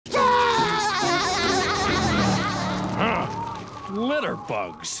litter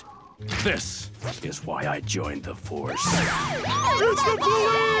bugs. This is why I joined the force. It's the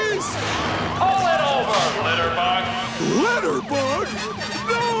police! Pull it over, litterbug! Litterbug?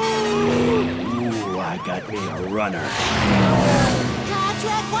 No! Ooh, I got me a runner.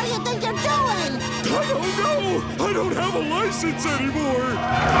 Patrick, what do you think you're doing? I don't know! I don't have a license anymore!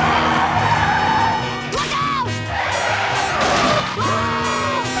 Look out!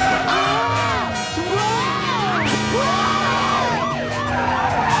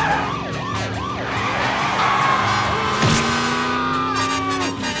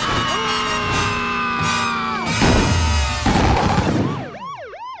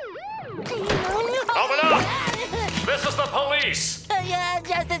 Open up! This is the police! Yeah,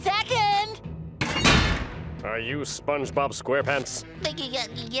 just a second. Are you SpongeBob SquarePants?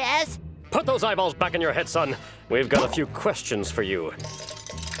 Yes? Put those eyeballs back in your head, son. We've got a few questions for you.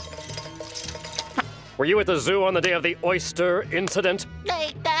 Were you at the zoo on the day of the oyster incident?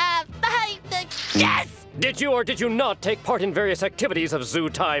 Yes! Did you or did you not take part in various activities of zoo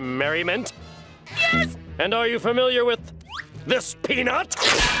time merriment? Yes! And are you familiar with this peanut?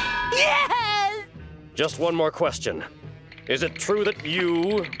 Yes! Just one more question. Is it true that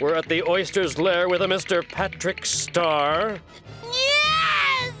you were at the oyster's lair with a Mr. Patrick Star?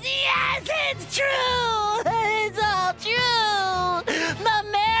 Yes! Yes, it's true! It's all true! The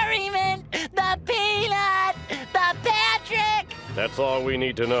merriment, the peanut, the Patrick! That's all we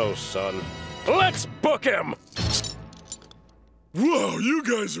need to know, son. Let's book him! Wow, you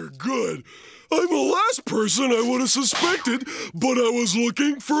guys are good. I'm the last person I would have suspected, but I was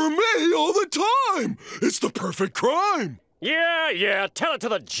looking for me all the time. It's the perfect crime. Yeah, tell it to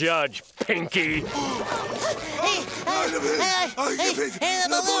the judge, Pinky. And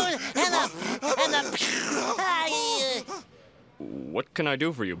the balloon, and the... What can I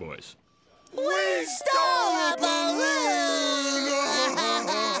do for you boys? We stole a balloon!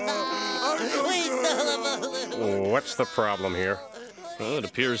 We stole a balloon! What's the problem here? Well, it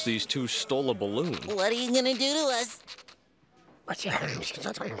appears these two stole a balloon. What are you gonna do to us?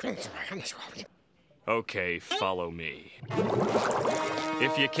 Okay, follow me.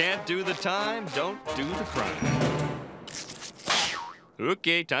 If you can't do the time, don't do the crime.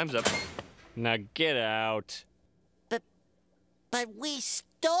 Okay, time's up. Now get out. But we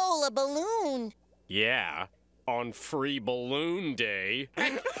stole a balloon. Yeah, on Free Balloon Day.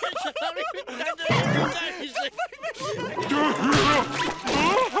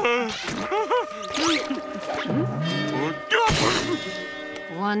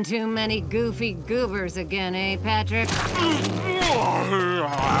 One too many goofy goobers again, eh, Patrick?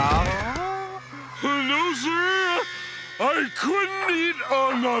 No, sir. I couldn't eat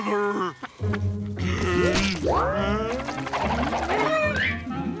another.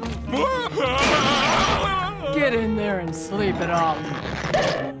 Get in there and sleep it off.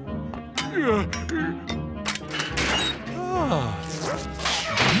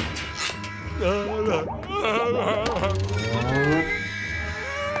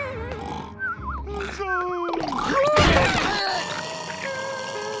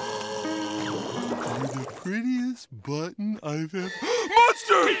 The prettiest button I've ever...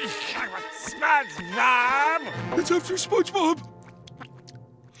 Monster! SpongeBob! It's after SpongeBob.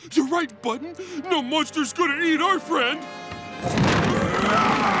 You're right, Button. No monster's gonna eat our friend.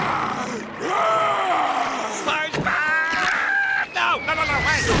 SpongeBob! No,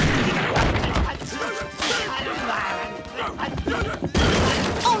 wait!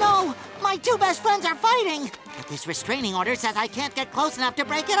 Oh no! My two best friends are fighting! But this restraining order says I can't get close enough to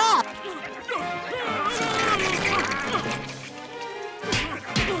break it up.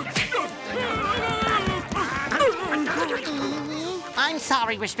 I'm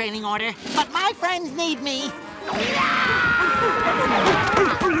sorry, restraining order, but my friends need me.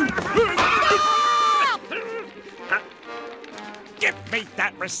 Give me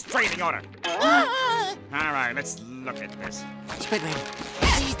that restraining order. All right, let's look at this. Squidward,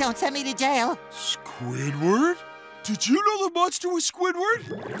 please don't send me to jail. Squidward? Did you know the monster was Squidward?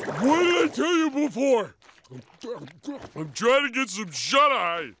 What did I tell you before? I'm trying to get some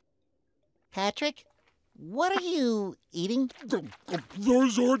shut-eye. Patrick, what are you eating?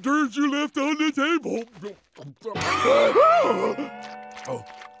 Those hors d'oeuvres you left on the table.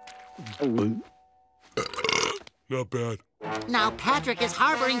 Not bad. Now Patrick is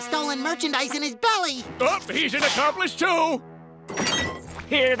harboring stolen merchandise in his belly. Oh, he's an accomplice too.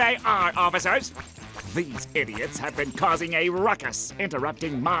 Here they are, officers. These idiots have been causing a ruckus,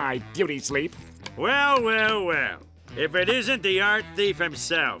 interrupting my beauty sleep. Well, well, well. If it isn't the art thief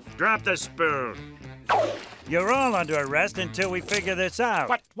himself, drop the spoon. You're all under arrest until we figure this out.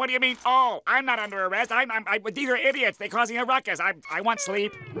 What do you mean, oh? I'm not under arrest. These are idiots. They're causing a ruckus. I want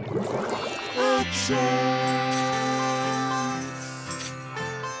sleep.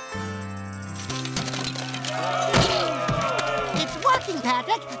 It's working,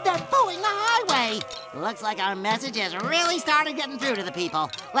 Patrick. They're booing the highway. Looks like our message has really started getting through to the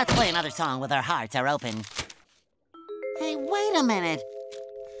people. Let's play another song with our hearts are open. Hey, wait a minute.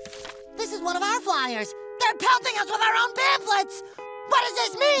 This is one of our flyers. They're pelting us with our own pamphlets. What does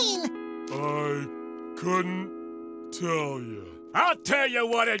this mean? I couldn't tell you. I'll tell you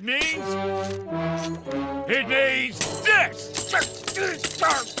what it means. It means this.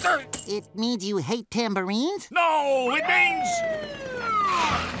 It means you hate tambourines? No, it means...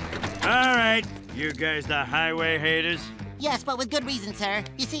 All right, you guys the highway haters? Yes, but with good reason, sir.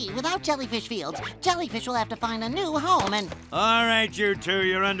 You see, without jellyfish fields, jellyfish will have to find a new home and... All right, you two,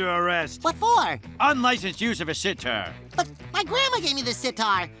 you're under arrest. What for? Unlicensed use of a sitar. But my grandma gave me this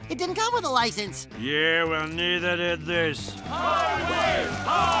sitar. It didn't come with a license. Yeah, well, neither did this. Highway!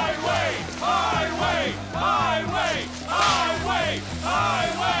 Highway! Highway! Highway! Highway!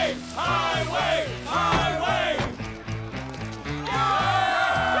 Highway! Highway! Highway!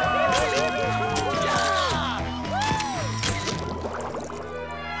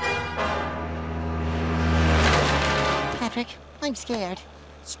 Patrick, I'm scared.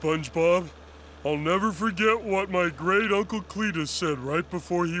 SpongeBob, I'll never forget what my great Uncle Cletus said right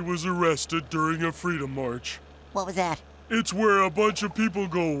before he was arrested during a Freedom March. What was that? It's where a bunch of people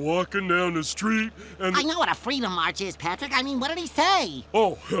go walking down the street and... I know what a Freedom March is, Patrick. I mean, what did he say?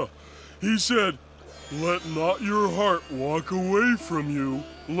 Oh, he said, "Let not your heart walk away from you,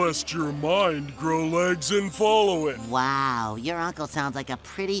 lest your mind grow legs and follow it." Wow, your uncle sounds like a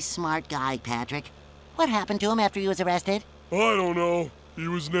pretty smart guy, Patrick. What happened to him after he was arrested? I don't know. He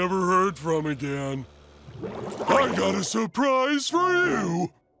was never heard from again. I got a surprise for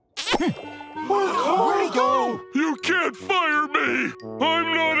you. Where'd he go? You can't fire me!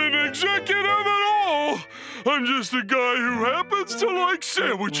 I'm not an executive at all! I'm just a guy who happens to like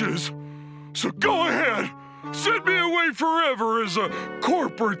sandwiches. So go ahead, send me away forever as a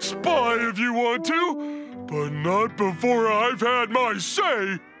corporate spy if you want to, but not before I've had my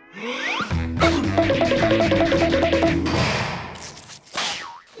say.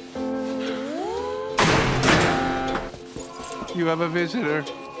 You have a visitor.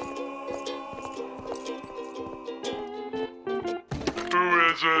 Who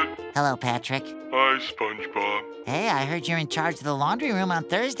is it? Hello, Patrick. Hi, SpongeBob. Hey, I heard you're in charge of the laundry room on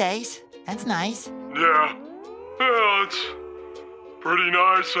Thursdays. That's nice. Yeah, it's pretty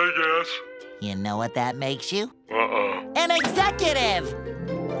nice, I guess. You know what that makes you? An executive!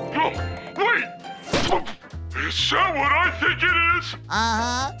 Oh, wait! Is that what I think it is?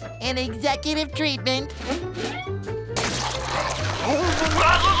 Uh-huh. An executive treatment.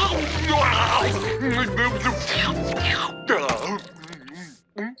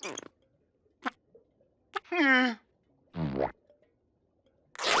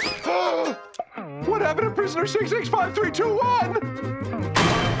 What happened to prisoner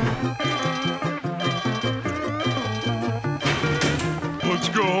 665321? Let's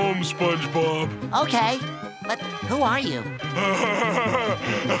go home, SpongeBob. Okay, but who are you?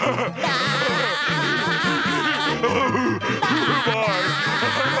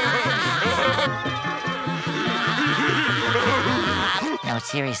 No,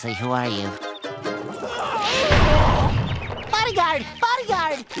 seriously, who are you? Bodyguard!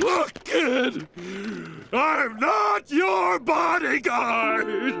 Bodyguard! Look, kid! I'm not your bodyguard!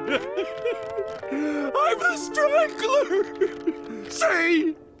 I'm a strangler!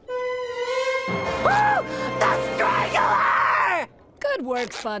 See? The Strangler! Good work,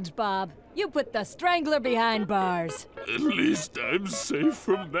 SpongeBob. You put the Strangler behind bars. At least I'm safe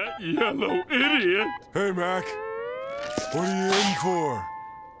from that yellow idiot. Hey, Mac. What are you in for?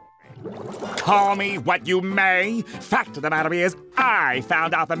 Call me what you may. Fact of the matter is, I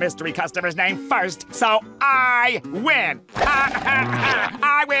found out the mystery customer's name first, so I win.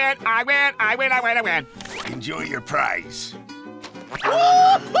 I win, I win, I win, I win, I win. Enjoy your prize.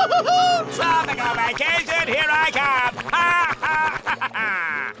 Tropical vacation, here I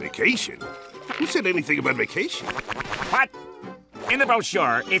come. Vacation? Who said anything about vacation? What? In the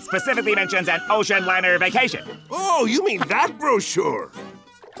brochure, it specifically mentions an ocean liner vacation. Oh, you mean that brochure?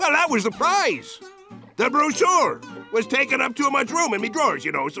 Well, that was the prize. The brochure was taken up to my room in me drawers,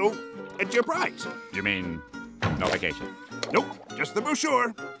 you know, so it's your prize. You mean no vacation? Nope, just the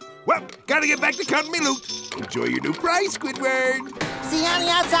brochure. Well, gotta get back to counting me loot. Enjoy your new prize, Squidward. See you on the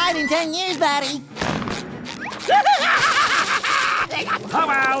outside in 10 years, buddy. Oh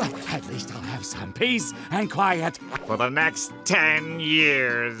well, at least I'll have some peace and quiet for the next 10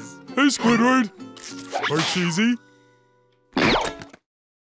 years. Hey, Squidward. Or Cheesy.